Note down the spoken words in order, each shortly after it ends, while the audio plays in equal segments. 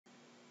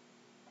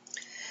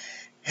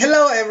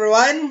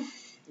everyone,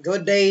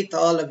 good day to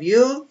all of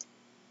you.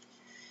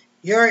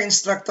 Your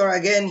instructor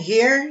again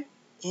here,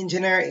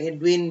 Engineer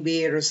Edwin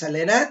B.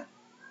 Rosalena,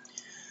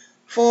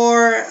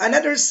 for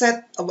another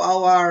set of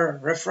our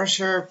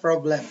refresher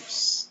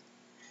problems.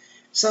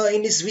 So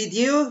in this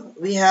video,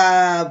 we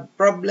have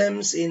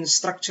problems in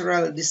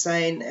structural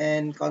design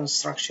and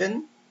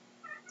construction.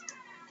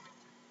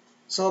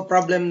 So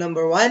problem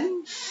number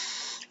 1,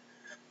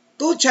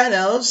 two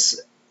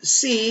channels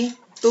C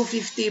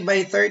 250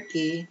 by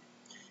 30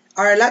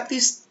 are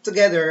latticed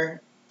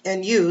together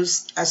and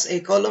used as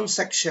a column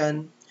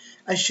section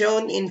as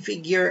shown in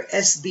figure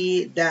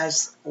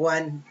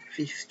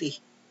SD-150.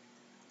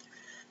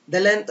 The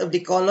length of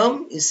the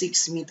column is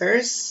 6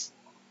 meters.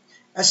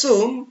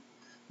 Assume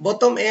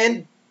bottom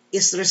end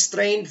is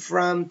restrained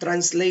from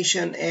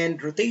translation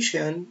and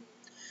rotation,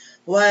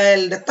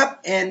 while the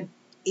top end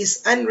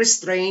is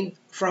unrestrained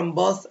from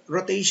both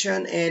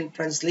rotation and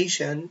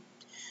translation,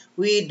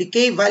 with the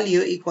K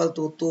value equal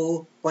to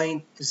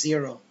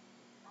 2.0.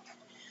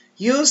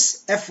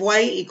 Use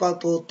Fy equal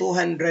to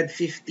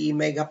 250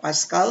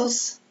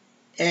 megapascals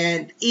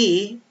and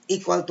E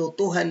equal to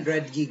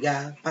 200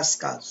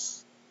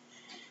 gigapascals.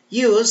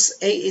 Use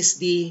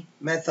ASD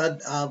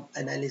method of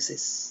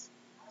analysis.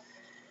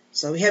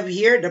 So we have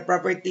here the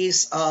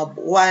properties of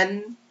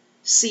 1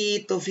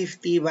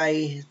 C250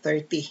 by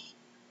 30.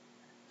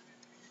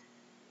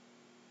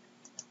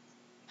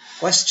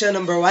 Question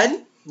number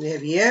 1, we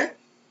have here.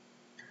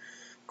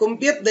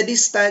 Compute the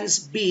distance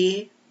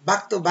B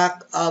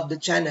back-to-back of the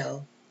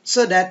channel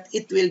so that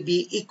it will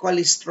be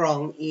equally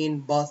strong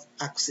in both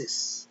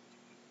axes.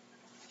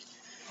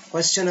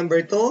 Question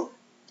number 2,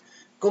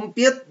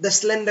 compute the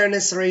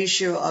slenderness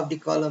ratio of the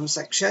column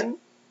section.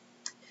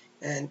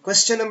 And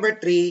question number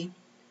 3,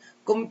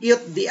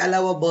 compute the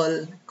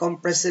allowable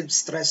compressive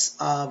stress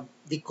of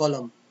the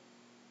column.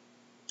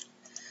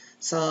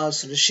 So,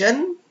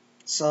 solution.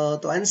 So,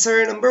 to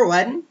answer number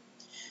 1,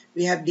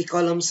 we have the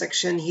column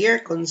section here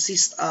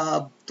consists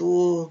of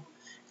two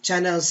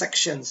channel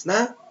sections.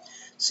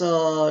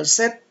 So,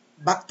 set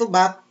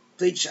back-to-back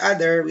to each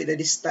other with a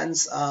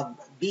distance of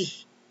B.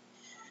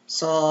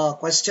 So,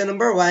 question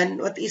number 1,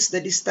 what is the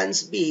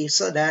distance B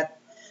so that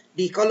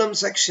the column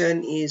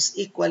section is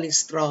equally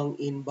strong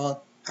in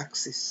both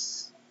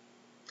axes?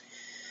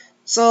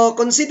 So,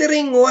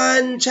 considering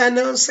one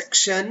channel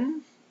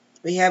section,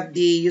 we have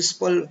the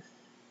useful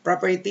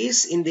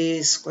properties in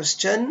this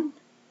question.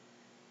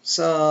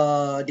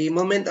 So, the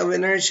moment of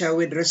inertia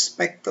with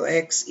respect to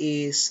x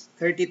is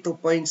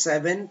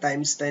 32.7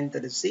 times 10 to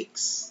the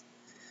 6.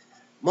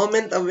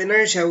 Moment of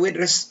inertia with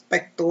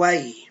respect to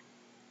y,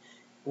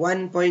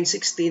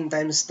 1.16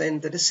 times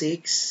 10 to the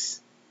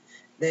 6.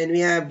 Then we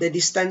have the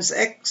distance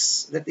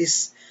x, that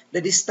is the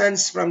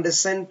distance from the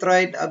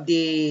centroid of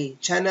the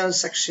channel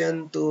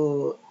section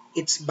to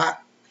its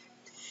back,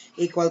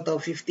 equal to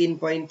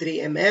 15.3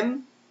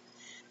 mm.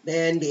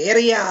 Then the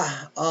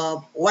area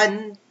of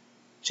one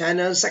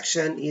channel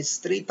section is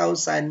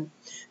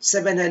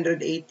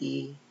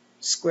 3,780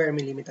 square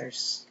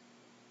millimeters.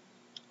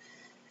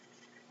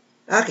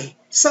 Okay,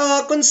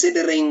 so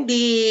considering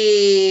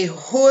the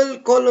whole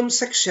column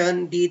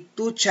section, the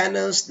two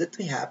channels that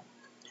we have,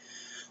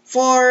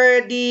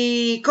 for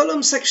the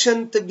column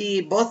section to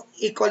be both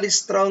equally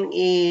strong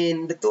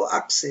in the two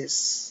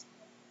axes,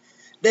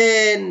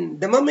 then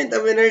the moment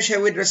of inertia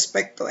with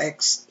respect to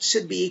x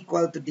should be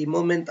equal to the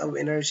moment of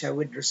inertia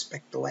with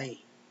respect to y.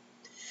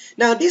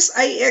 Now, this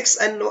Ix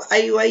and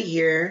Iy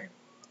here,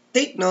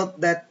 take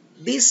note that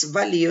these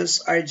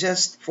values are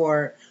just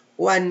for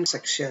one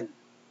section.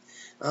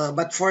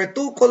 But for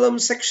two column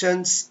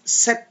sections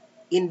set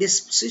in this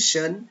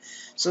position,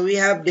 so we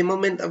have the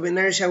moment of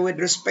inertia with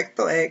respect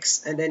to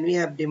x, and then we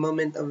have the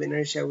moment of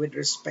inertia with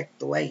respect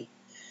to y.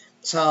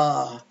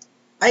 So,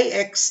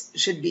 Ix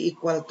should be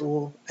equal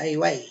to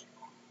Iy.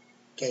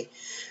 Okay,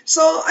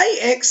 so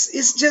Ix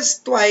is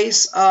just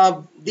twice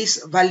of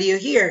this value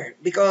here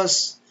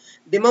because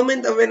the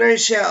moment of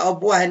inertia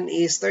of 1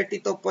 is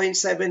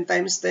 32.7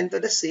 times 10 to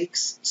the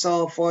 6.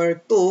 So, for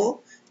two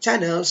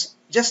channels,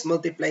 just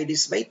multiply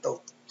this by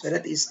 2. So,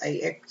 that is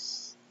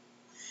Ix.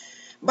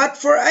 But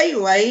for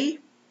Iy,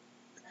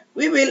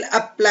 we will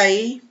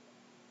apply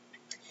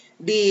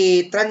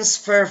the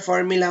transfer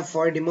formula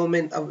for the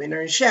moment of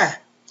inertia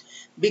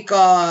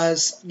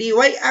because the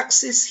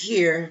y-axis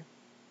here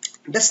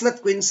does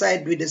not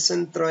coincide with the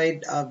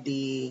centroid of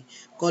the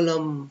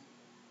column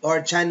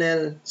or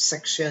channel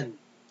section.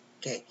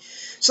 Okay,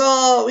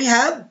 so we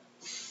have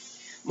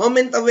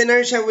moment of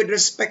inertia with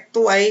respect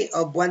to y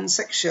of one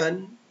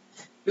section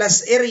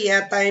plus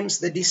area times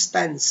the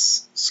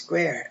distance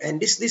square.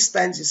 And this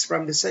distance is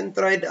from the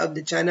centroid of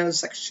the channel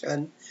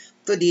section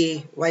to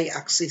the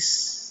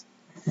y-axis.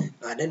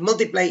 Then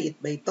multiply it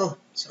by 2.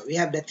 So we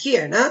have that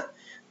here,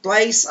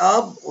 twice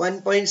of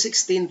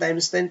 1.16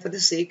 times 10 to the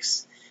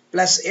 6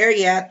 plus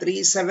area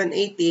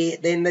 3,780.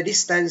 Then the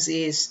distance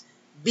is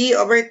b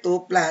over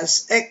 2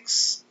 plus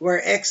x,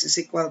 where x is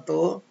equal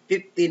to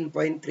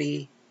 15.3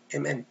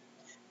 mm.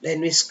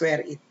 Then we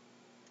square it.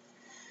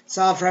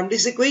 So from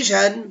this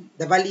equation,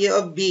 the value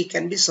of B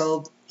can be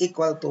solved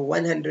equal to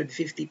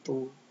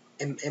 152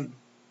 mm.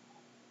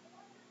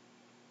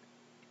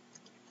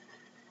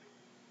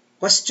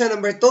 Question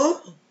number 2,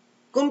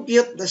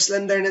 compute the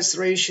slenderness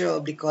ratio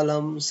of the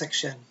column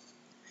section.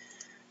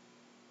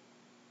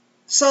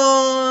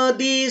 So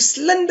the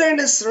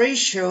slenderness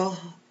ratio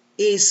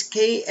is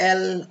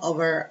KL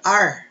over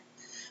R,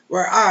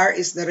 where R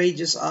is the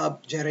radius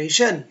of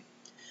gyration.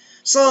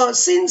 So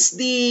since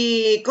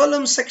the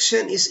column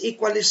section is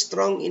equally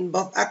strong in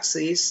both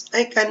axes,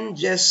 I can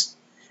just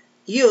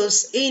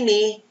use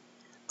any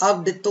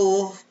of the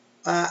two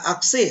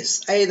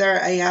axes. Either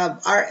I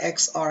have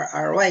Rx or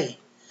Ry.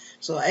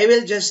 So I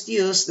will just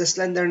use the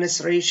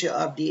slenderness ratio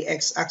of the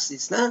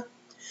x-axis. Na?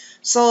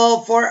 So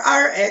for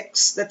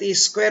Rx, that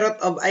is square root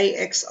of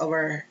Ix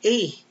over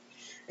A.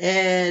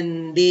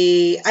 And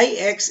the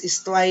Ix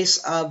is twice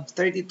of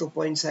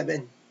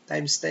 32.7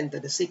 times 10 to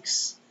the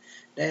 6.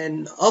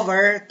 Then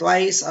over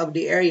twice of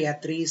the area,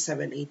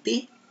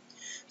 3,780.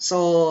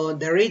 So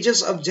the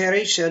radius of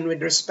gyration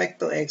with respect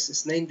to x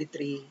is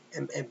 93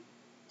 mm.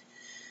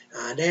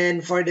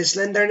 Then for the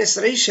slenderness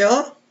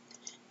ratio,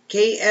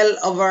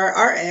 KL over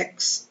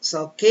Rx.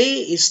 So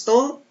K is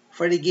 2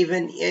 for the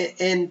given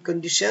end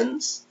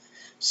conditions.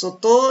 So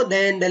 2,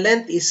 then the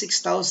length is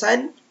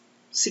 6,000,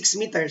 6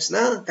 meters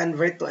na,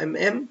 convert to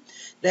mm.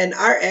 Then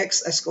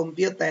Rx as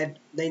computed,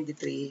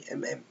 93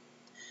 mm.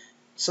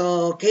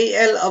 So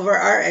KL over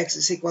Rx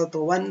is equal to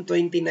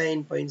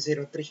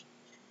 129.03.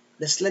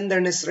 The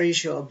slenderness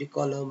ratio of the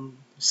column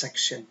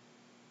section.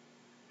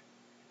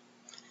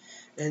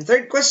 And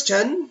third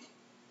question,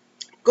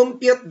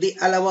 compute the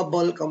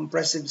allowable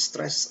compressive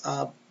stress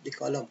of the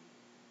column.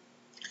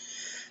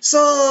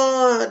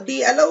 So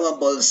the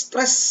allowable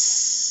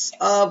stress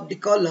of the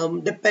column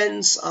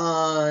depends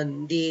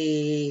on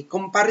the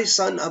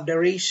comparison of the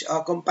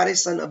ratio,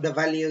 comparison of the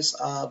values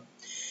of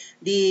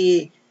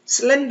the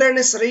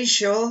slenderness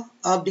ratio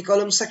of the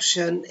column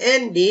section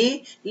and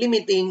the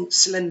limiting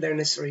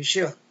slenderness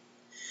ratio.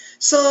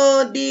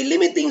 So the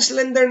limiting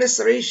slenderness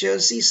ratio,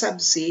 C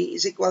sub C,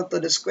 is equal to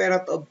the square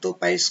root of 2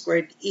 pi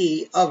squared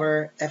E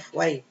over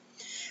Fy.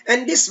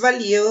 And this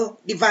value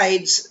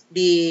divides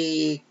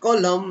the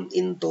column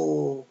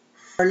into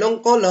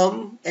long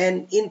column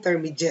and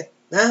intermediate.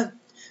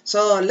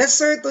 So let's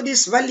start to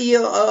this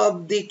value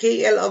of the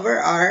KL over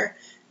R.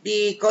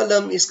 The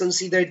column is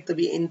considered to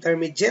be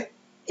intermediate.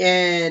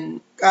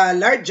 And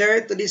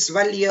larger to this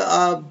value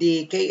of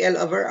the KL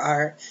over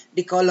R,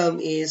 the column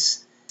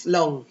is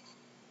long.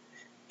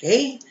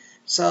 Okay,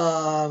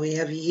 so we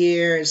have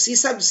here C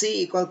sub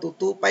C equal to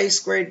 2 pi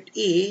squared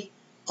E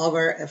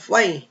over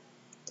Fy.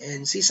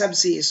 And C sub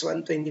C is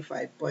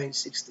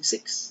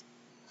 125.66.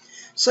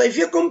 So if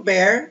you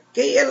compare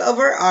KL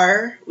over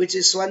R, which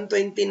is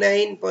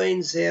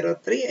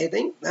 129.03, I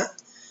think,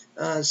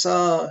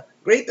 so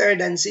greater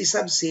than C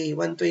sub C,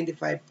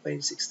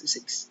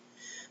 125.66.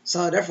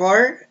 So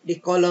therefore, the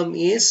column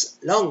is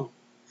long.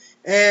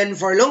 And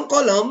for long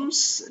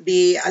columns,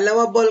 the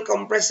allowable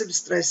compressive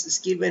stress is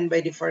given by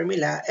the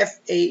formula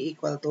Fa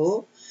equal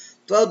to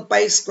 12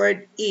 pi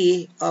squared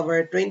E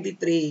over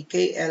 23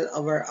 KL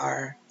over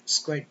R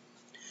squared.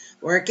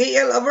 Where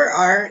KL over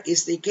R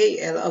is the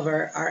KL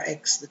over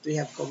Rx that we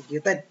have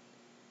computed.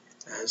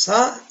 So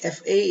Fa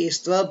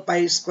is 12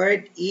 pi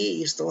squared,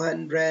 E is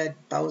 200,000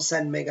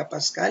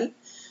 megapascal.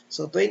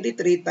 So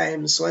 23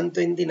 times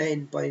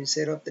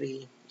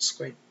 129.03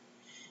 squared.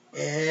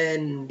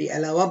 And the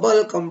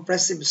allowable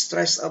compressive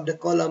stress of the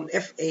column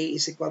Fa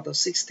is equal to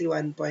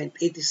 61.86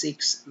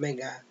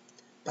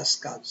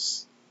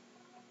 megapascals.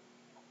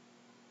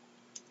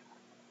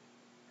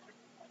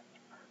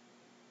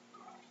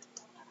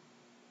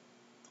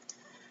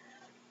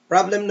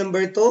 Problem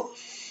number 2.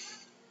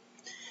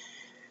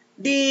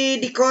 The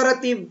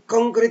decorative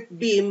concrete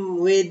beam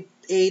with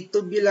a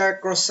tubular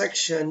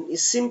cross-section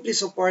is simply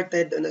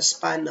supported on a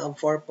span of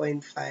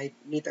 4.5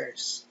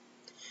 meters.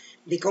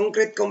 The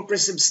concrete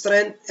compressive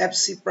strength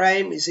Fc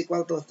prime is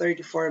equal to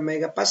 34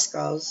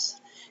 megapascals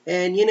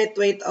and unit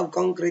weight of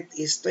concrete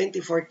is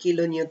 24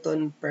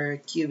 kilonewton per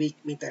cubic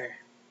meter.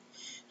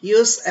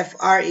 Use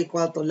Fr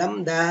equal to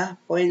lambda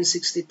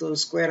 0.62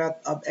 square root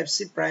of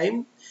Fc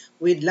prime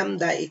with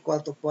lambda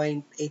equal to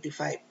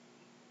 0.85.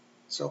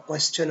 So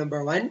question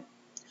number 1.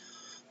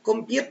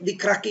 Compute the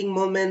cracking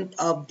moment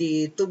of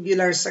the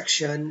tubular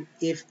section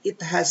if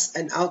it has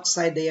an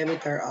outside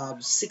diameter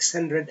of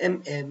 600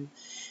 mm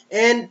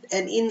and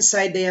an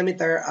inside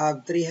diameter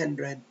of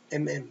 300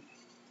 mm.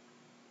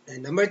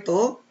 And number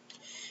 2,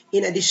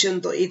 in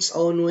addition to its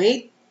own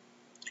weight,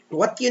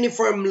 what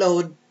uniform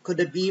load could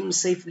the beam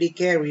safely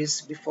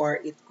carries before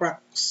it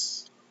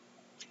cracks?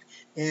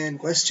 And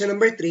question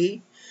number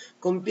 3,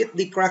 compute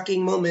the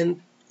cracking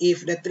moment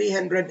if the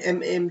 300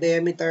 mm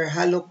diameter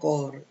hollow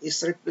core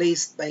is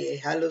replaced by a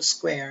hollow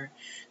square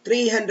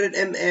 300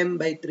 mm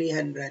by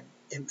 300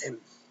 mm.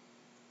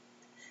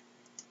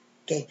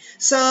 Okay,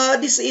 so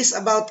this is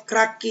about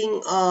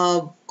cracking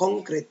of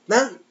concrete.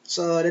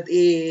 So that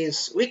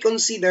is, we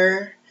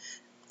consider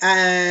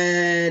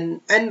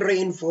an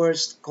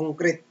unreinforced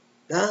concrete.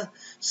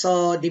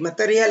 So the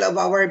material of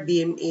our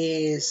beam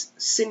is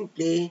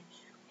simply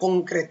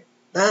concrete.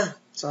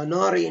 So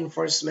no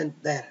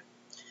reinforcement there.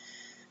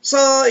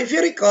 So if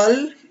you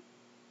recall,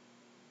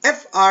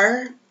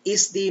 Fr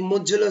is the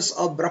modulus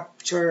of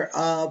rupture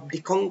of the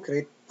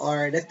concrete,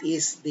 or that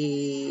is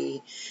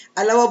the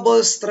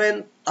allowable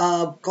strength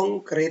of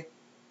concrete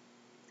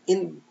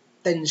in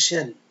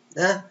tension.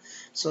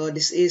 So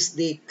this is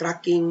the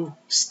cracking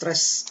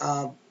stress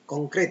of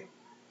concrete.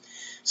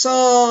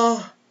 So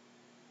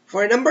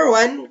for number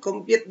 1,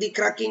 compute the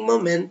cracking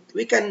moment.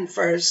 We can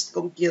first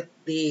compute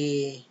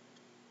the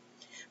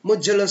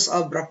modulus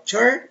of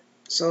rupture.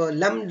 So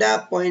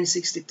lambda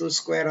 0.62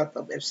 square root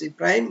of Fc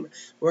prime,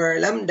 where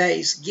lambda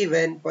is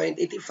given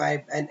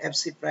 0.85 and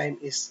Fc prime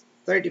is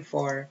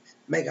 34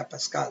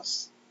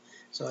 megapascals.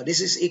 So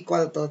this is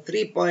equal to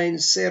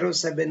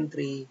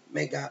 3.073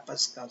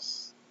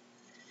 megapascals.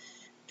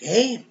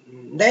 Okay,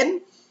 then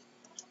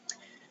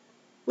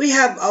we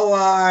have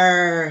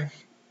our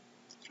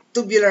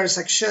tubular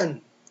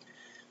section.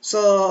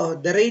 So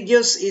the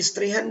radius is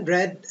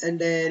 300, and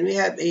then we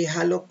have a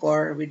hollow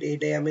core with a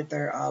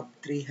diameter of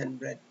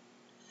 300.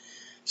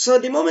 So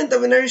the moment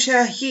of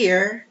inertia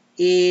here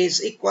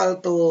is equal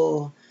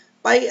to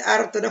pi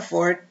r to the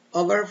fourth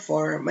over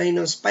 4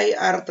 minus pi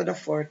r to the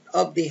fourth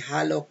of the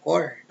hollow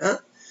core.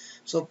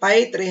 So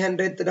pi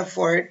 300 to the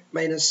fourth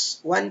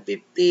minus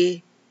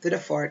 150 to the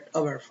fourth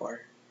over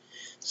 4.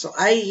 So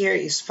I here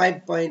is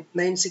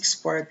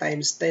 5.964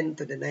 times 10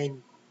 to the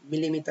 9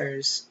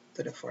 millimeters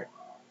to the fourth.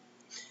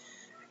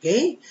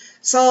 Okay,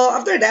 so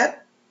after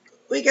that,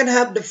 we can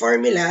have the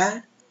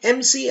formula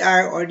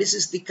MCR, or this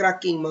is the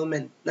cracking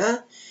moment,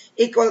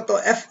 equal to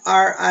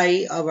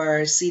FRI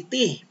over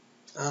CT.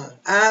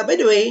 By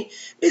the way,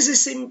 this is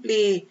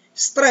simply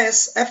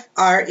stress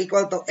FR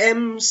equal to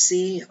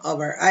MC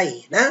over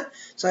I.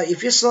 So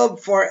if you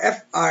solve for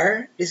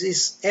FR, this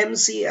is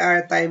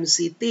MCR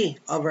times CT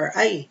over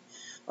I.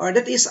 Or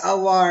that is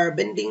our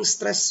bending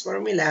stress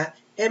formula,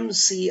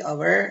 MC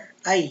over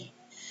I.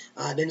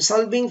 Then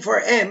solving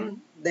for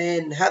M,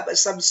 then have a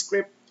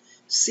subscript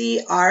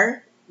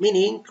CR,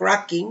 meaning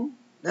cracking.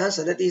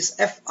 So that is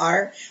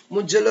FR,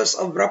 modulus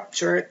of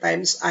rupture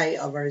times I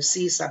over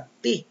C sub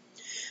T.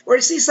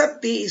 Where C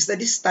sub T is the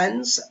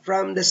distance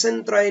from the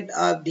centroid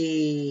of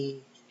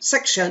the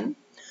section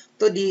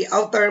to the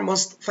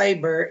outermost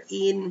fiber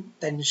in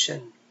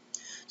tension.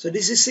 So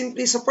this is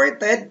simply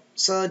supported,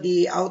 so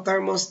the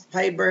outermost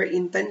fiber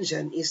in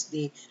tension is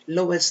the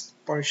lowest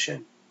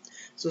portion.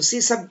 So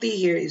C sub T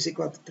here is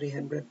equal to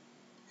 300.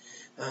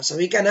 So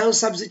we can now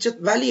substitute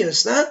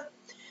values.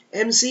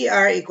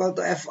 MCR equal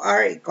to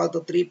FR equal to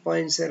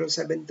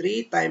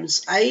 3.073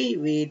 times I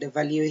with the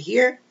value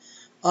here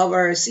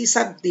over C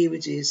sub T,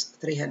 which is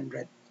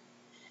 300.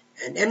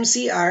 And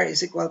MCR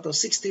is equal to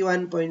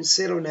 61.09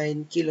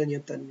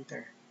 kilonewton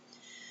meter.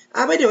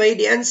 By the way,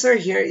 the answer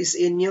here is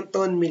in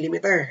Newton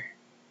millimeter.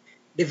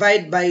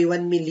 Divide by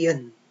 1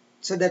 million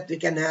so that we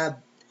can have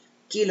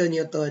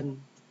kilonewton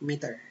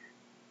meter.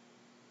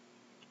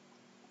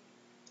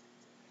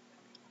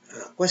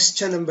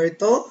 Question number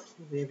 2,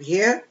 we have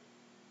here.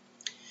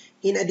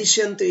 In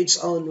addition to its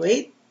own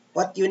weight,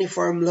 what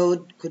uniform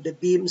load could the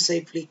beam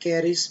safely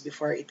carry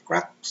before it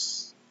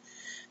cracks?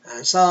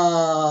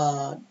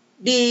 So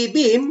the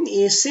beam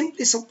is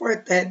simply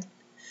supported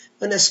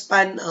on a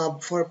span of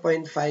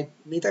 4.5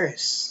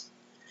 meters.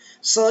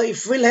 So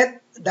if we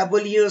let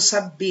W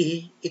sub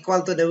B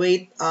equal to the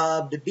weight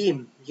of the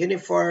beam,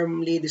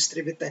 uniformly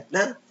distributed,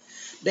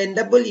 then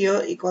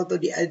W equal to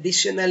the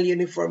additional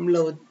uniform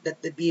load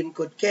that the beam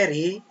could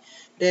carry,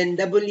 then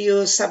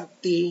W sub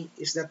T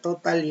is the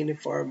total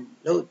uniform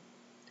load.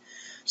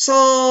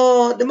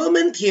 So the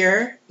moment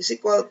here is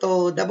equal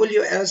to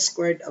WL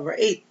squared over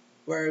 8,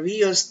 where we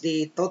use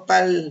the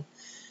total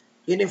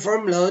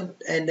uniform load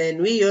and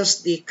then we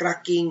use the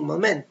cracking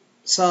moment.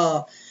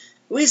 So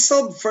we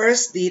solve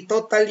first the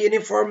total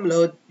uniform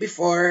load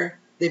before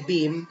the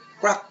beam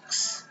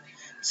cracks.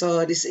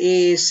 So this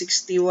is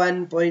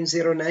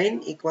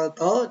 61.09 equal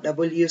to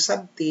W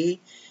sub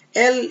T.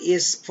 L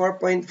is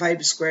 4.5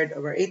 squared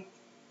over 8.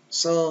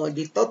 So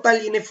the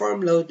total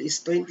uniform load is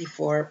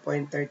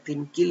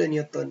 24.13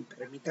 kilonewton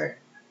per meter.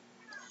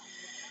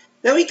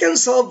 Now we can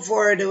solve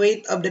for the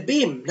weight of the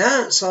beam.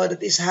 So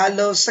that is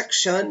hollow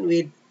section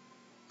with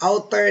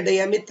outer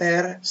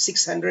diameter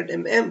 600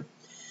 mm.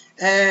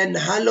 And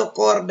hollow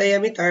core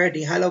diameter,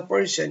 the hollow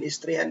portion, is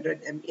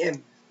 300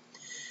 mm.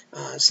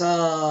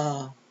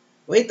 So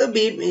weight of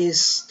beam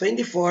is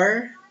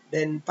 24,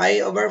 then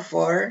pi over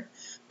 4,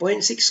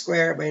 0.6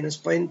 square minus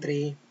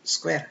 0.3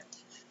 square.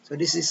 So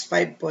this is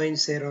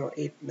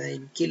 5.089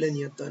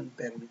 kilonewton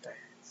per meter.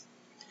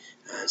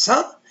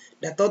 So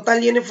the total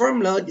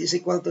uniform load is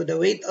equal to the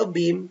weight of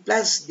beam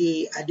plus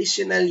the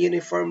additional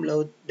uniform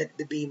load that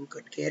the beam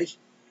could carry.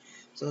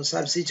 So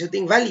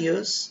substituting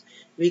values,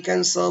 we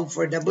can solve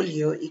for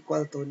W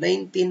equal to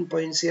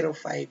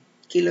 19.05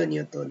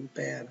 kilonewton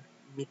per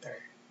meter.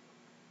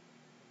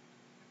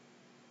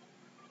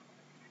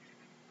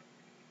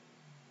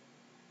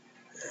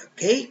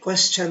 Okay,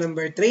 question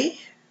number 3.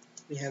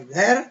 We have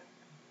there.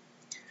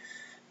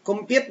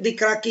 Compute the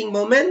cracking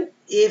moment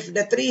if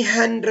the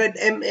 300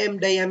 mm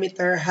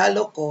diameter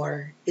hollow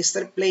core is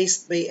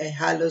replaced by a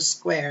hollow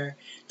square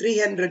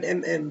 300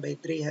 mm by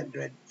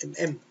 300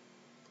 mm.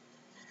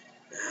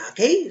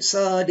 Okay,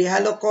 so the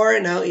hollow core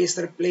now is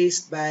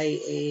replaced by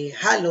a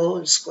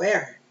hollow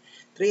square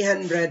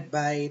 300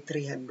 by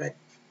 300.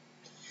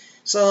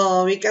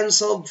 So we can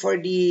solve for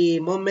the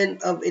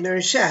moment of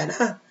inertia.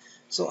 Na?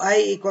 So I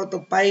equal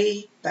to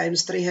pi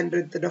times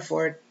 300 to the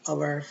fourth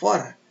over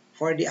 4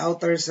 for the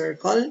outer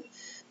circle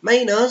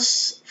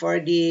minus for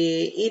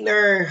the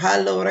inner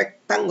hollow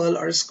rectangle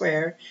or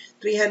square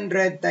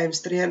 300 times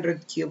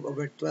 300 cube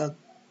over 12.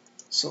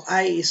 So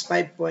I is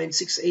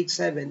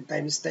 5.687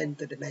 times 10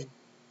 to the 9.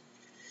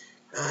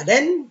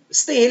 Then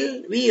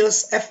still we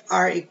use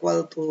FR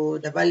equal to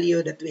the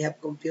value that we have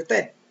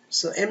computed.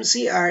 So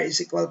MCR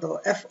is equal to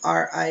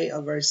FRI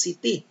over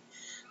CT,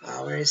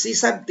 where C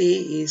sub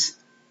T is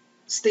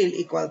still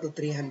equal to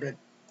 300.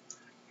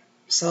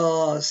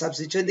 So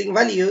substituting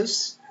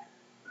values,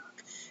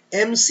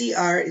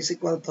 MCR is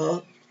equal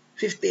to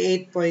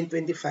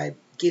 58.25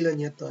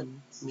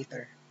 kilonewton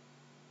meter.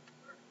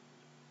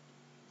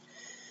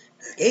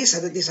 Okay,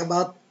 so that is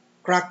about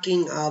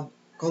cracking of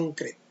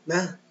concrete.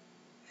 Na?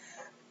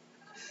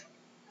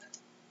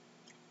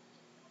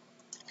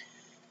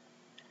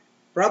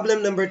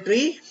 Problem number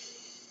 3.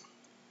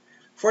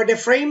 For the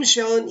frame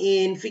shown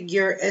in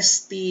figure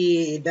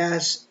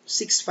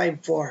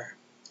ST-654,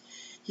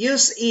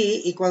 use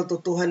E equal to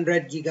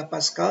 200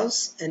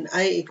 gigapascals and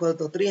I equal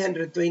to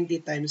 320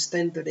 times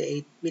 10 to the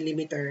 8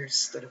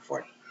 millimeters to the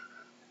fourth.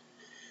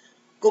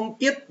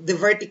 Compute the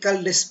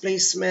vertical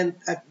displacement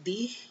at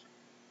D.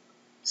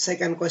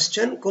 Second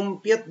question,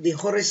 compute the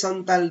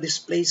horizontal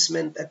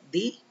displacement at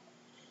D.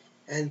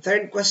 And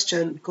third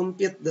question,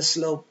 compute the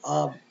slope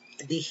of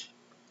D.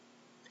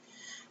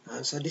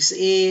 So this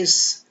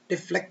is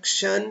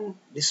deflection,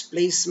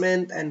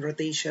 displacement, and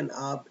rotation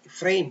of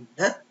frame.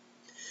 Huh?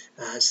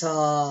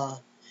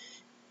 So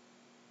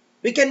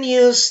we can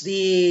use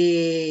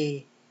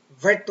the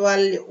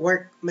virtual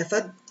work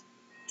method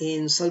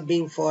in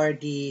solving for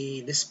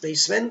the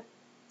displacement.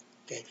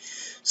 Okay.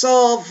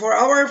 So for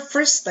our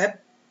first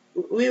step,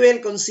 we will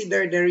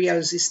consider the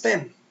real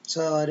system.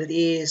 So that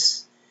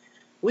is,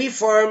 we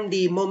form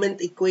the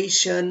moment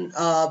equation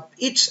of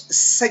each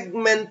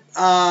segment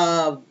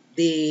of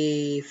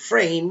the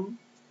frame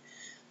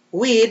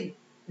with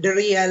the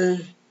real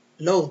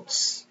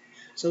loads.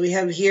 So we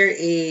have here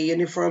a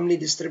uniformly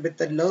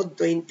distributed load,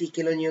 20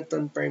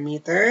 kilonewton per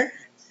meter.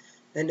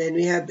 And then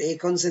we have a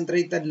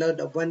concentrated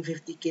load of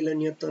 150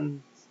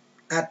 kilonewton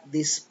at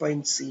this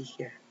point C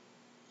here.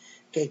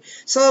 Okay,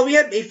 so we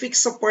have a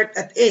fixed support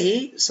at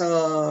A,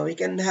 so we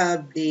can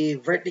have the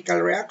vertical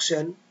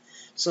reaction.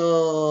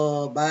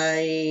 So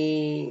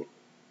by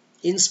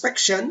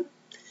inspection,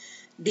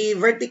 the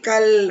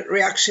vertical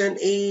reaction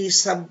A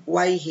sub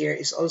Y here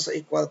is also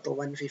equal to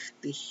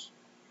 150.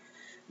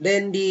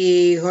 Then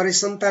the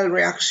horizontal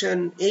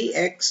reaction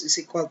AX is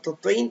equal to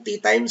 20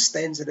 times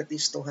 10, so that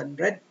is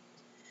 200.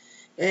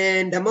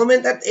 And the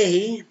moment at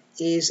A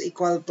is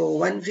equal to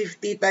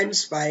 150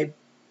 times 5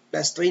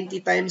 plus 20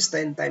 times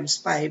 10 times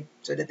 5,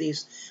 so that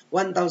is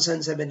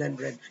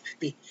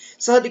 1,750.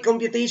 So the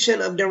computation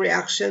of the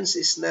reactions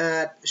is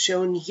not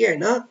shown here,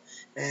 no?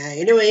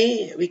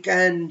 Anyway, we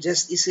can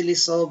just easily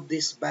solve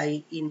this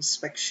by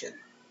inspection.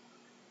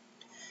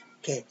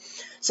 Okay,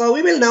 so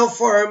we will now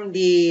form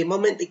the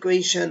moment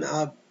equation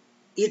of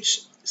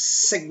each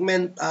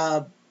segment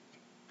of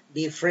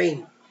the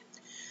frame.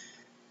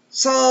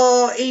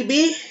 So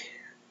AB,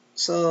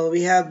 so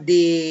we have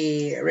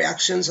the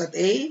reactions at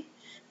A,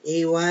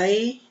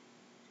 AY,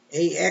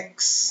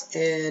 AX,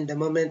 and the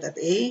moment at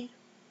A.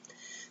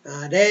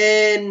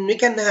 Then we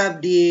can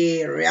have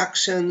the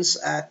reactions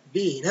at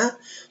B. Nah?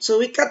 So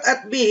we cut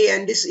at B,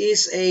 and this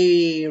is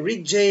a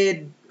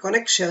rigid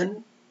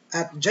connection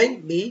at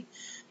joint B.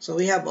 So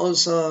we have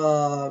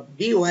also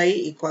BY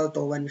equal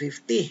to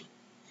 150.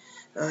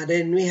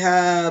 Then we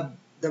have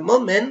the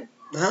moment.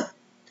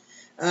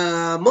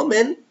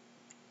 Moment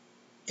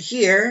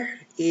here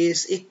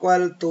is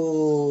equal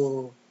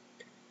to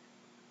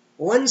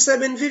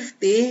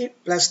 1,750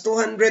 plus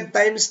 200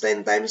 times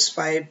 10 times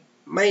 5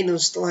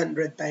 minus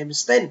 200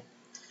 times 10.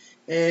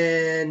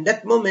 And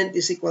that moment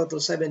is equal to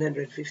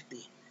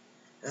 750.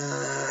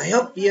 I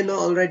hope you know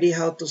already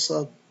how to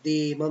solve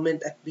the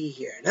moment at B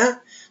here. Nah?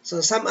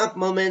 So sum up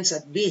moments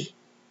at B.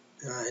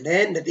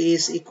 Then that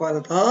is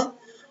equal to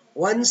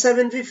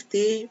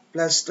 1,750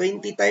 plus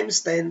 20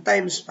 times 10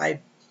 times 5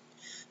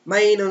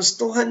 minus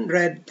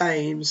 200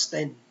 times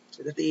 10.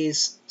 So that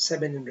is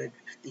 750.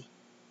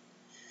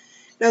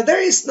 Now,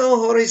 there is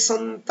no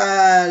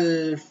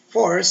horizontal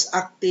force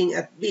acting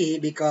at B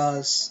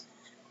because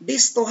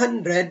this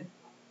 200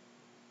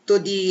 to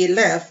the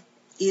left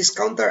is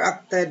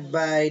counteracted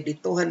by the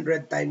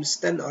 200 times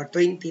 10 or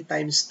 20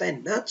 times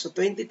 10. So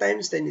 20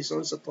 times 10 is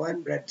also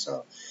 200.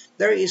 So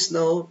there is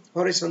no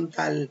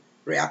horizontal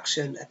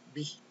reaction at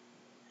B.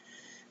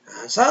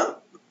 So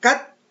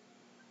cut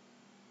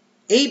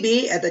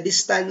AB at a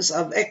distance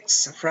of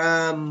X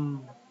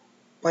from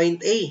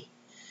point A.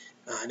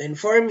 Then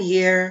form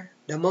here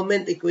the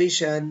moment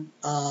equation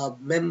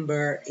of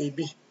member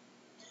AB.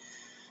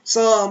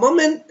 So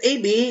moment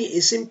AB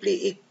is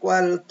simply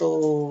equal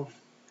to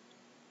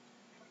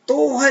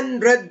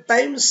 200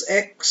 times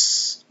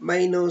x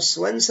minus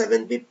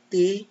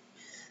 1750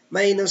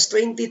 minus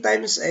 20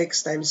 times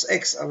x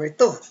over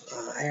 2.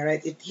 I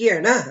write it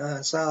here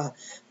na. So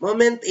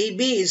moment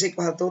AB is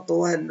equal to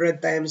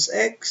 200 times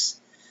x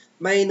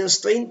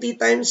minus 20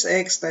 times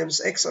x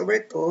over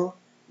 2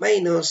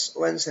 minus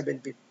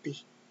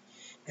 1750.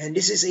 And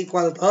this is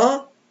equal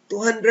to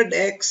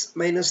 200x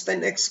minus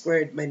 10x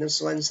squared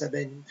minus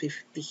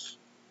 1750.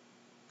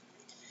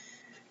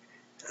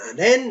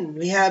 Then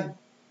we have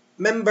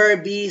member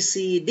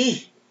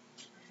BCD.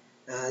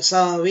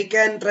 So we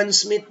can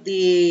transmit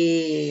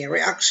the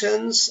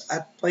reactions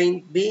at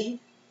point B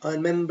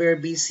on member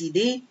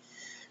BCD.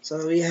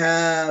 So we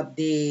have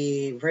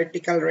the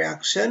vertical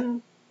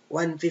reaction,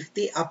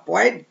 150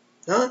 upward.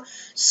 No?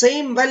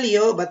 Same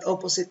value but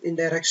opposite in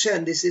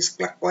direction. This is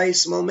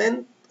clockwise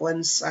moment,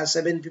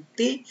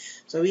 750.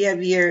 So we have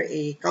here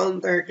a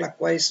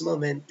counterclockwise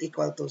moment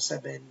equal to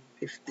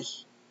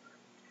 750.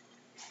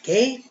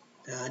 Okay?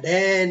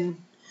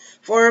 Then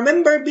for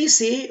member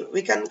BC,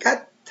 we can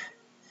cut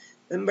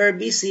member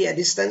BC at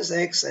distance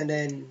x, and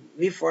then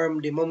we form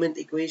the moment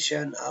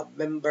equation of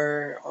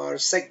member or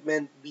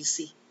segment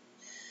BC.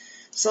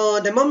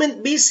 So the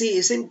moment BC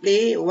is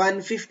simply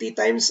 150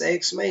 times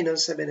x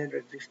minus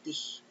 750.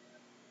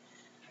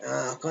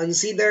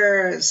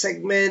 Consider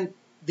segment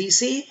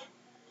DC,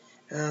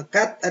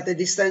 cut at the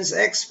distance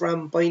x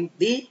from point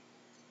D,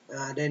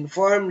 then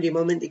form the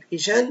moment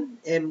equation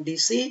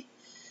MDC.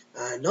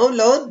 No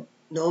load,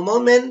 no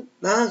moment,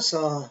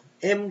 so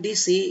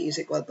MDC is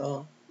equal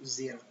to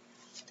 0.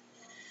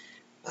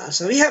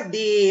 So we have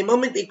the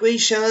moment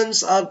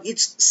equations of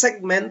each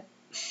segment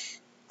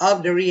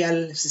of the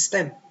real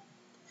system.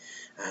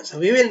 So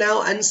we will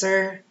now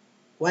answer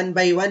one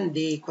by one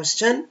the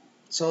question.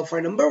 So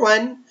for number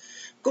 1,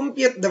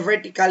 compute the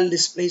vertical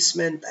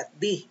displacement at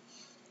D.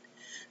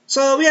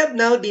 So we have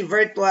now the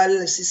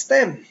virtual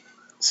system.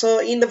 So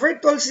in the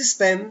virtual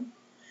system,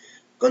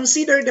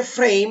 consider the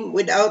frame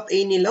without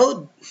any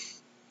load,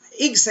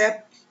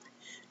 except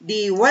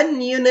the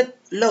 1 unit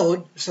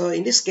load, so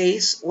in this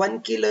case,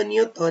 1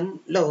 kilonewton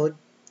load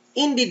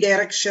in the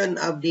direction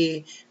of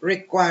the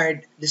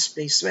required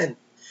displacement.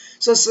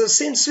 So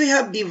since we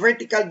have the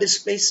vertical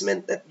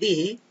displacement at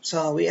D,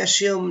 so we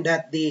assume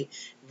that the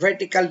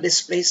vertical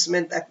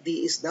displacement at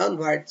D is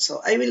downward.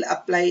 So I will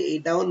apply a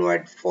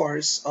downward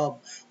force of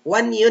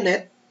 1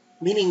 unit,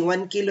 meaning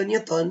 1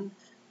 kilonewton,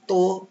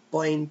 to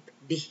point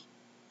D.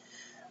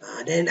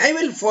 Then I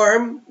will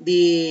form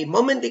the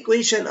moment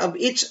equation of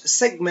each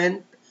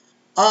segment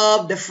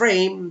of the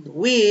frame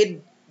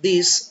with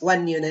this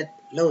 1 unit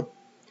load.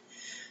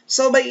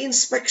 So by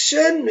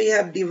inspection, we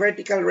have the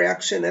vertical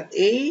reaction at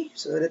A,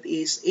 so that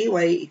is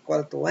AY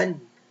equal to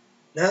 1.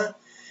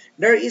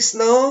 There is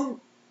no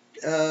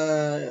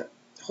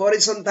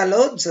horizontal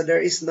load, so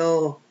there is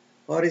no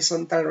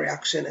horizontal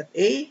reaction at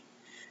A,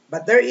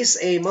 but there is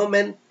a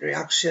moment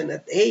reaction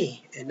at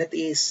A, and that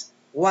is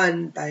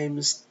 1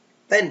 times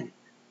 10.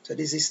 So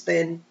this is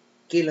 10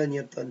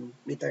 kilonewton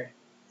meter.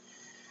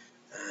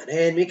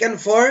 Then we can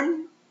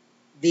form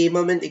the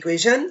moment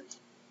equation.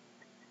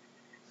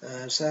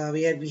 So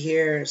we have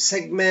here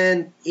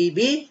segment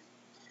AB.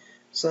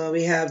 So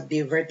we have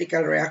the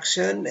vertical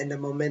reaction and the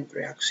moment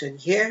reaction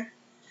here.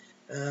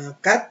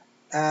 Cut.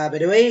 By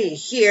the way,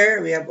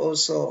 here we have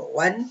also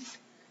 1.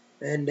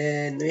 And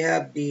then we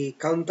have the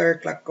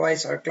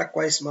counterclockwise or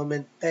clockwise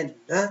moment 10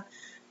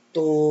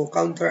 to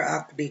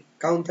counteract the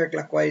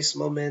counterclockwise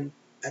moment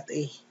at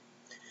A.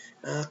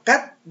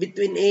 Cut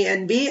between A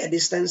and B at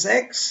distance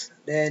x,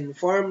 then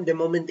form the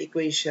moment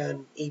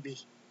equation AB.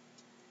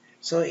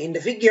 So in the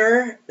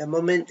figure, the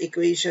moment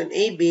equation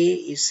AB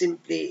is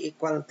simply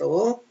equal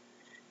to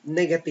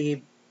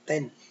negative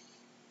 10.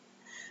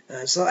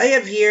 So I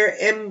have here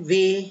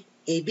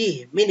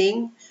MVAB,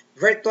 meaning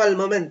virtual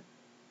moment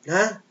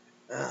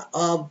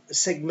of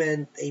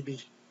segment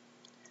AB.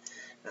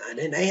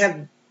 Then I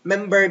have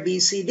member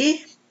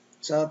BCD.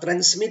 So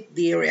transmit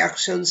the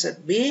reactions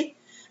at B.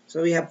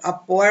 So we have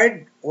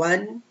upward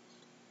 1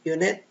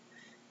 unit.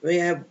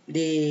 We have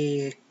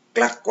the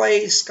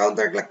clockwise,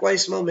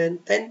 counterclockwise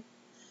moment 10.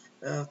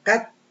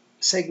 Cut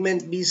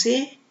segment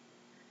BC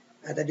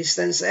at a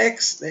distance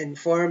x, then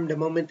form the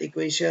moment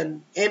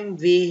equation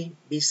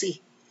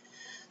MVBC.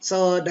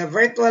 So the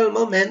virtual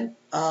moment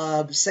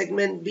of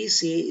segment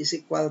BC is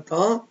equal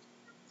to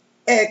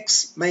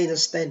x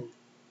minus 10.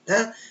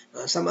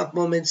 Sum up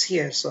moments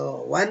here.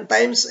 So 1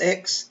 times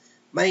x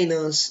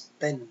minus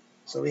 10.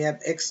 So we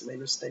have x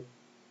minus 10.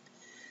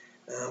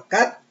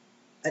 Cut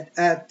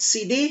at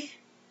CD,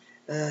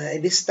 a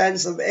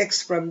distance of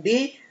x from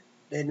D.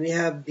 Then we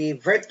have the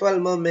virtual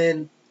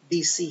moment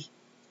DC.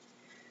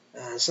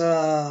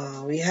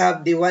 So we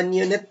have the 1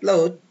 unit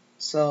load.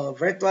 So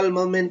virtual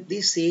moment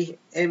DC,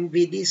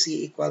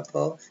 MVDC equal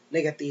to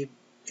negative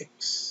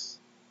x.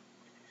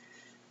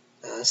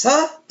 So,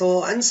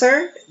 to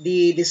answer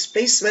the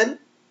displacement,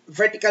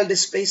 vertical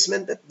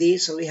displacement at D,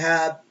 so we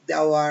have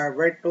our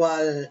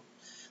virtual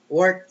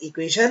work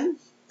equation.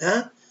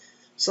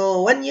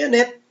 So, 1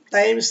 unit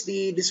times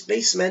the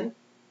displacement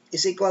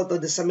is equal to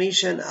the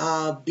summation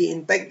of the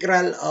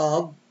integral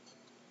of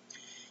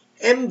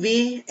mv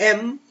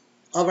m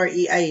over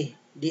ei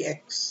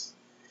dx.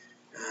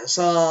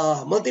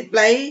 So,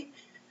 multiply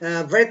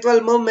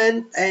virtual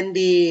moment and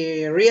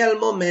the real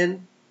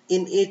moment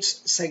in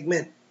each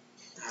segment.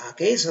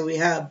 Okay, so we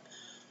have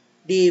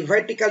the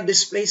vertical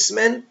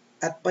displacement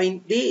at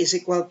point D is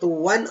equal to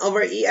 1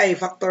 over EI,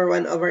 factor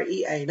 1 over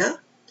EI. Na?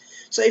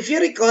 So if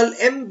you recall,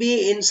 MB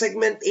in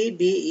segment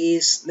AB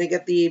is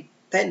negative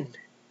 10.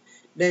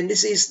 Then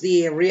this is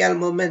the real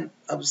moment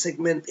of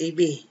segment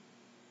AB.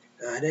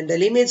 Then the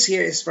limits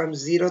here is from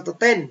 0 to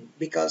 10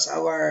 because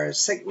our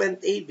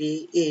segment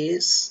AB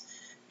is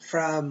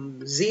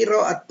from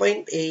 0 at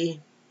point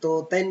A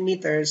to 10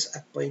 meters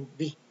at point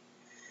B.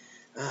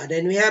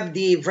 Then we have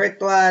the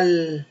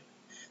virtual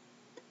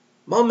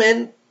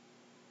moment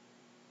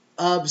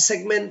of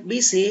segment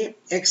BC,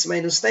 x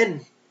minus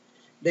 10.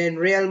 Then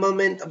real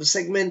moment of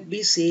segment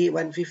BC,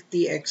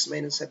 150 x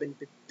minus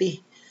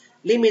 750.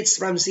 Limits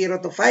from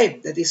 0 to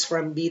 5, that is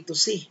from B to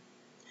C.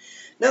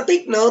 Now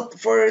take note,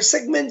 for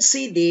segment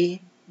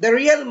CD, the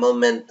real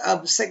moment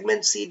of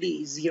segment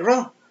CD is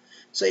 0.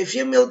 So if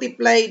you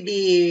multiply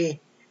the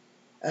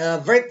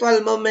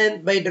virtual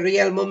moment by the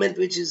real moment,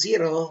 which is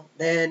 0,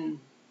 then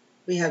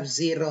we have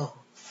 0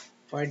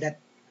 for that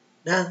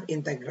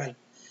integral.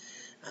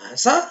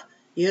 So,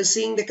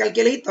 using the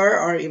calculator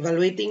or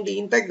evaluating the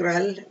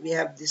integral, we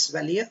have this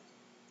value.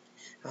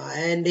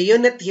 And the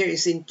unit here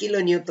is in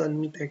kilonewton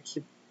meter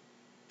cube.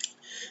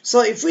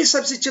 So, if we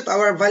substitute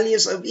our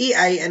values of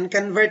EI and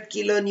convert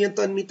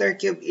kilonewton meter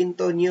cube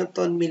into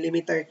newton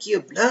millimeter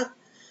cube,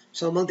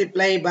 so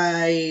multiply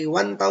by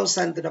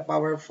 1,000 to the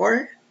power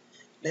 4,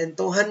 then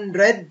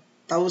 200,000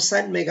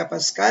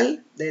 megapascal,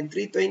 then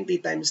 320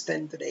 times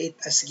 10 to the 8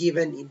 as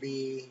given in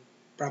the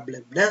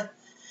problem.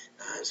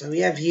 So we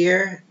have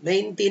here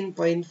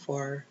 19.4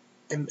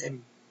 mm.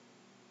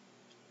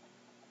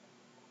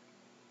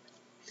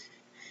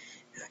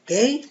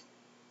 Okay.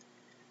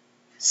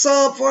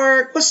 So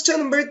for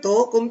question number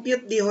 2,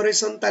 compute the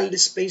horizontal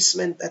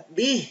displacement at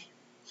D.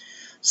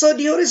 So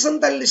the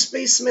horizontal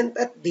displacement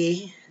at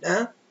D,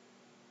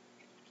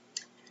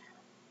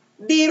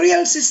 the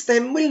real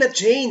system will not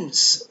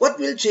change. What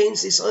will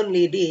change is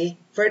only the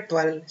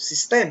virtual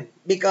system.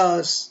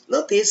 Because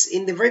notice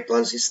in the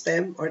virtual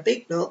system, or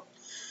take note,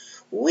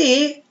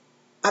 we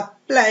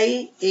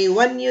apply a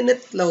 1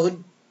 unit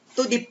load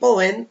to the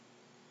point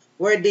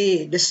where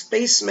the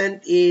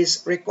displacement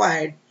is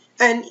required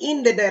and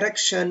in the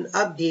direction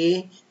of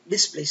the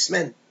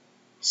displacement.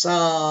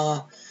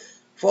 So,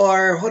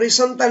 for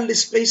horizontal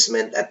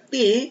displacement at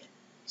T,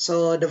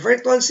 so the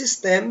virtual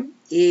system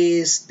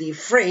is the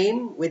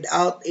frame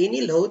without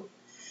any load.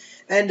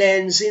 And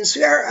then since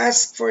we are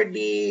asked for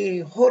the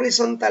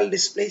horizontal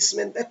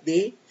displacement at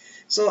D,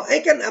 so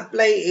I can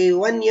apply a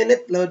 1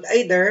 unit load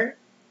either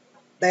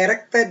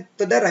directed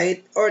to the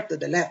right or to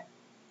the left.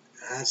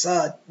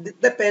 So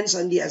it depends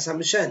on the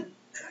assumption.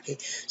 Okay.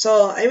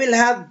 So I will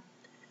have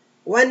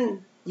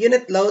 1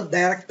 unit load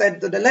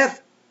directed to the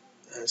left.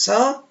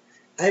 So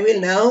I will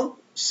now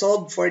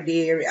solve for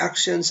the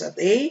reactions at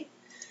A.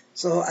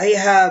 So I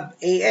have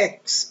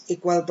AX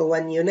equal to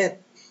 1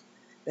 unit.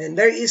 And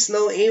there is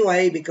no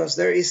AY because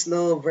there is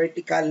no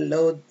vertical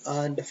load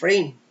on the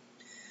frame.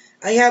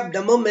 I have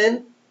the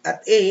moment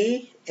at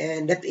A,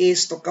 and that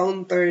is to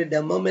counter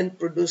the moment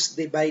produced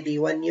by the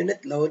 1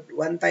 unit load,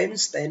 1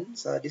 times 10.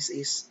 So this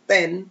is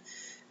 10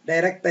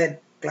 directed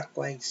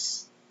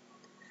clockwise.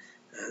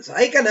 So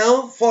I can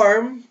now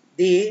form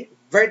the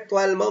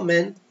virtual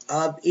moment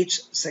of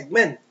each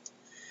segment.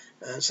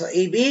 So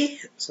AB,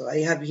 so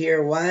I have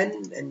here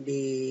 1 and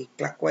the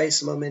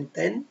clockwise moment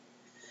 10.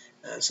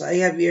 So I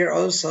have here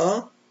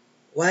also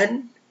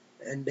 1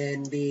 and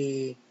then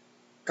the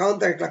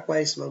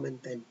counterclockwise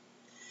moment 10.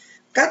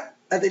 Cut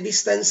at a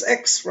distance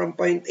x from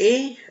point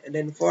A and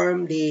then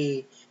form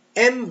the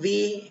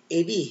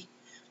MVAB.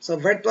 So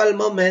virtual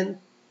moment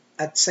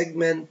at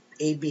segment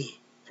AB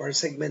for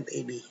segment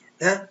AB.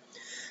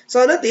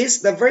 So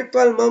notice the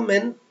virtual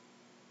moment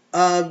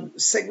of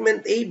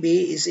segment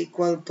AB is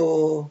equal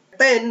to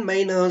 10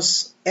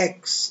 minus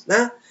x.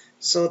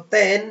 So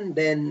 10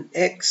 then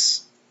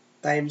x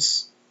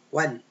times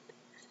 1.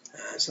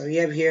 So we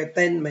have here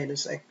 10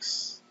 minus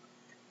x.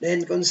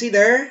 Then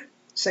consider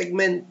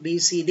segment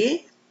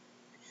BCD.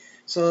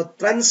 So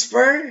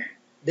transfer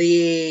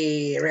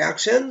the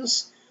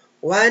reactions.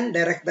 1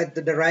 directed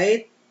to the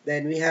right.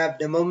 Then we have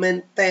the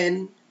moment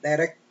 10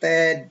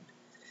 directed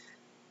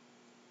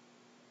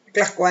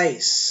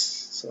clockwise.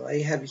 So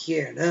I have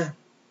here.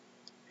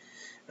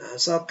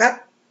 So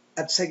cut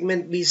at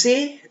segment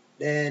BC.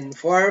 Then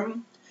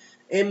form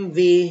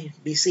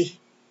MVBC.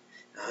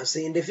 So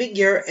in the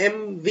figure,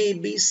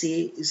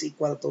 MVBC is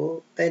equal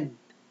to 10.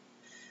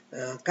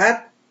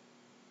 Cut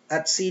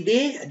at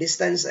CD, a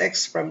distance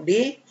x from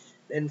D,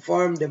 then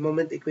form the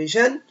moment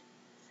equation.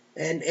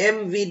 and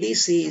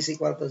MVDC is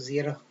equal to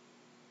 0.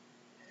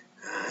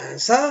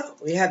 So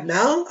we have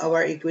now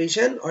our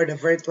equation, or the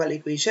virtual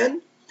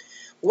equation.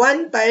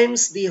 1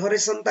 times the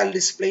horizontal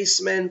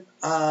displacement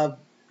of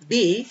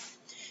D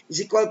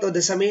is equal to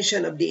the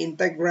summation of the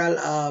integral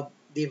of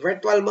the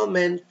virtual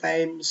moment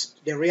times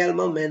the real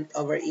moment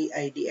over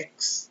EI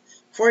dx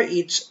for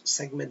each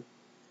segment.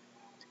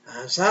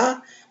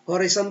 So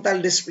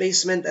horizontal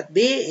displacement at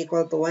D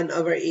equal to 1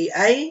 over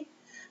EI.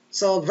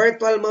 So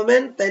virtual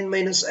moment 10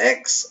 minus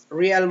x,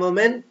 real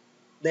moment,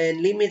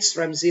 then limits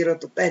from 0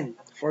 to 10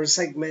 for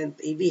segment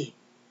AB.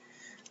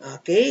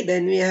 Okay,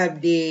 then we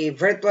have the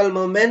virtual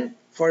moment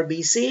for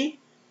BC,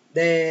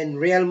 then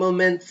real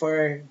moment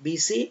for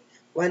BC,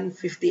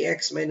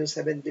 150x minus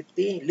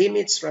 750,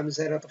 limits from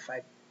 0 to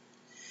 5.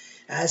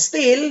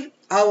 Still,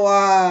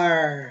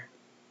 our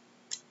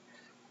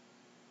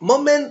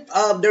moment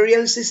of the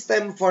real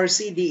system for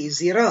CD is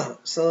 0.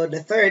 So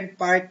the third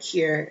part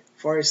here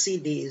for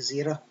CD is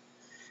 0.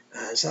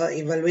 So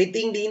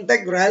evaluating the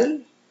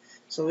integral,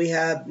 so we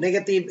have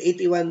negative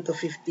 81 to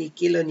 50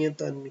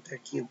 kilonewton meter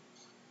cube.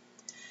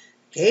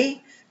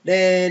 Okay,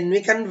 then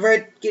we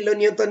convert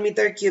kilonewton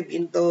meter cube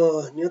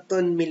into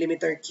Newton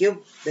millimeter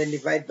cube, then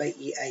divide by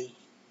EI.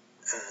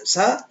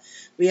 So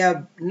we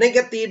have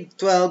negative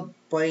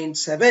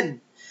 12.7.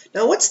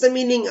 Now, what's the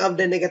meaning of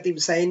the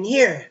negative sign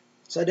here?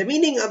 So the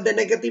meaning of the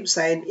negative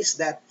sign is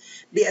that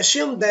the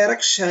assumed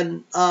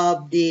direction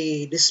of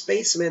the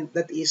displacement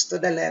that is to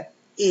the left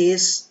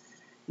is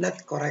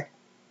not correct.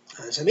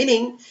 So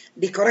meaning,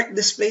 the correct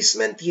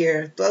displacement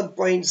here,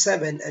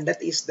 12.7, and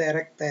that is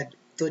directed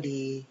to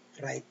the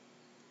right.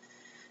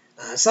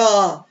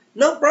 So,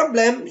 no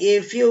problem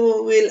if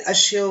you will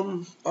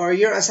assume, or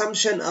your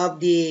assumption of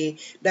the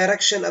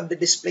direction of the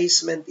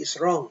displacement is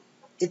wrong.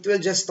 It will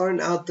just turn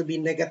out to be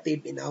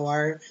negative in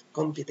our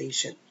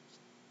computation.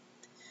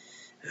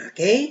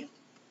 Okay?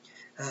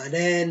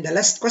 Then the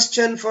last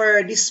question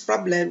for this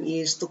problem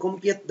is to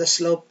compute the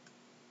slope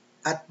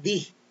at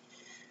D.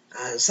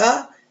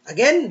 So,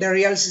 again, the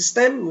real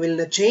system will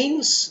not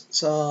change.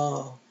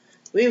 So,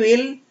 we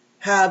will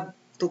have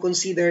to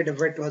consider the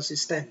virtual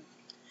system.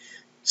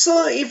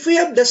 So, if we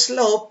have the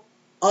slope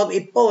of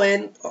a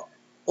point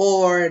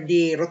or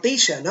the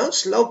rotation,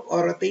 slope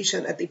or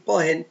rotation at a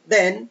point,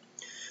 then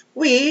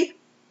we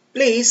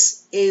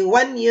place a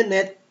 1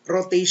 unit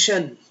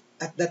rotation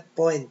at that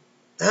point.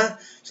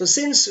 So,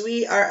 since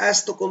we are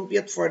asked to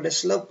compute for the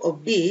slope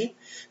of D,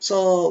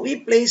 so we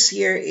place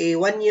here a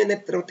 1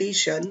 unit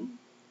rotation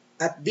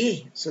at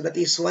D. So, that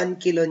is 1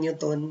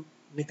 kilonewton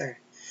meter.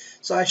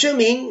 So,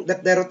 assuming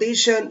that the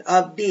rotation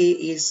of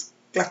D is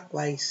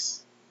clockwise.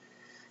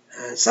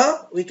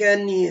 So, we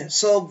can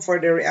solve for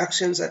the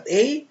reactions at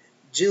A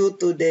due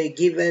to the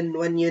given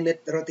 1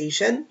 unit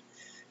rotation.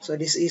 So,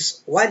 this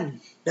is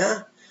 1.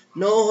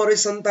 No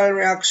horizontal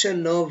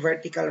reaction, no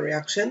vertical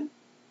reaction.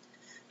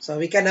 So,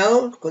 we can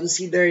now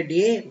consider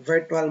the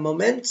virtual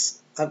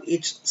moments of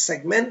each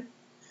segment.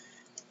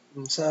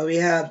 So, we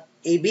have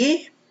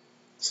AB.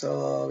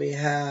 So, we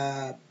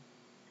have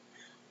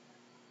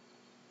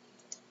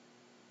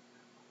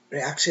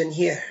reaction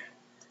here.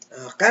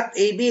 Cut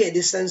AB at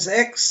distance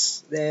x,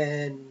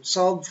 then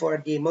solve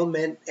for the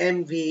moment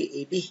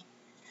MVAB.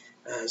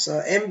 So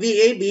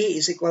MVAB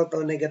is equal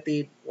to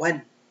negative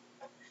 1.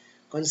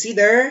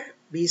 Consider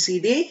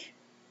BCD.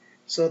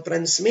 So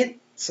transmit.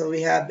 So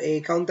we have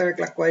a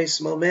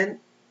counterclockwise moment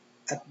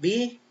at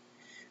B.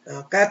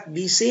 Cut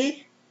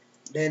BC,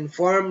 then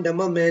form the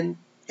moment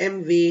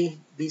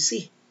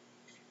MVBC.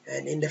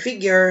 And in the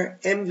figure,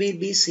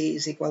 MVBC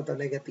is equal to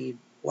negative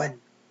 1.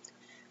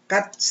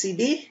 Cut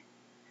CD.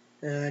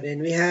 Then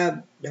we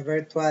have the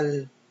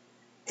virtual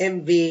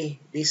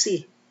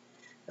MVDC.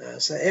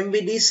 So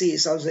MVDC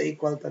is also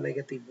equal to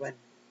negative 1.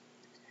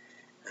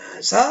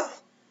 So,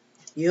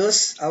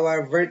 use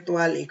our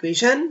virtual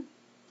equation.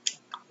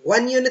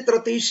 1 unit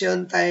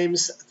rotation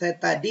times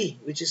theta D,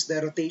 which is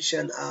the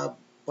rotation of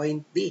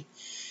point D,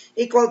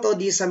 equal to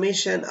the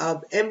summation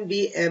of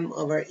MVM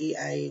over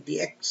EI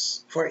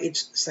dx for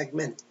each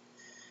segment.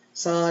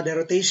 So, the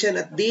rotation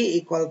at D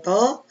equal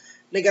to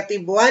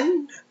negative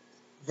 1,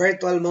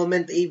 virtual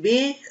moment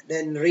AB,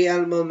 then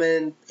real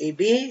moment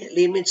AB,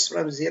 limits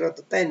from 0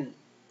 to 10.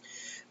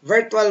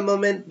 Virtual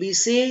moment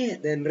BC,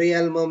 then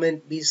real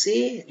moment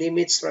BC,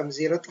 limits from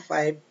 0 to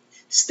 5.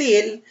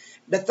 Still,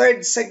 the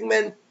third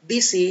segment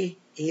DC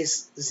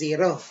is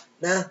 0.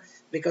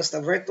 Because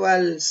the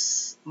virtual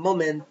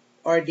moment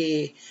or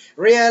the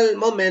real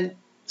moment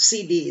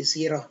CD is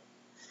 0.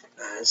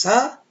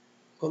 So,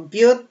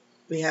 compute,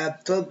 we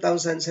have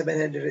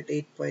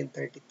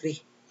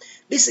 12,708.33.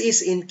 This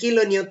is in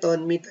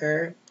kilonewton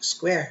meter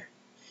square.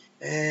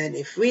 And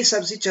if we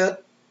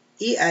substitute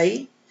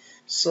EI,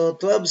 so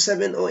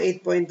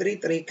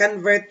 12,708.33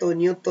 convert to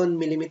Newton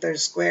millimeter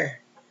square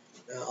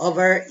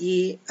over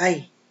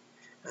EI.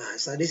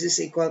 So this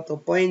is equal to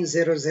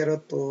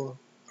 0.002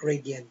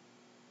 radian.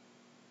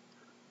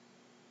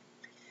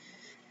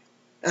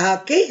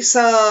 Okay,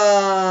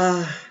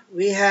 so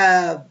we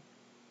have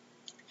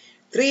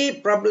 3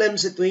 problem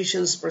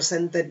situations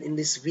presented in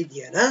this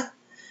video.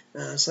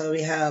 So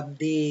we have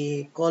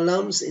the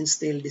columns in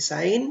steel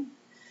design,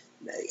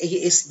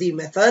 ASD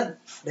method,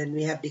 then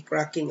we have the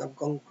cracking of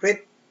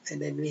concrete,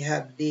 and then we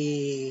have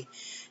the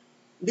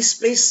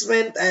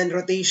displacement and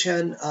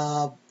rotation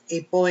of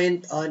a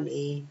point on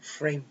a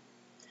frame.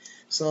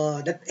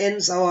 So that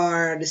ends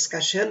our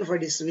discussion for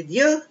this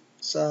video.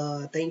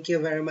 So thank you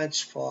very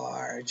much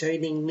for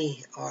joining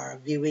me or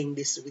viewing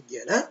this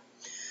video.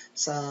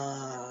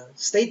 So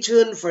stay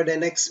tuned for the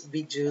next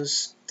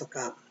videos to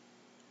come.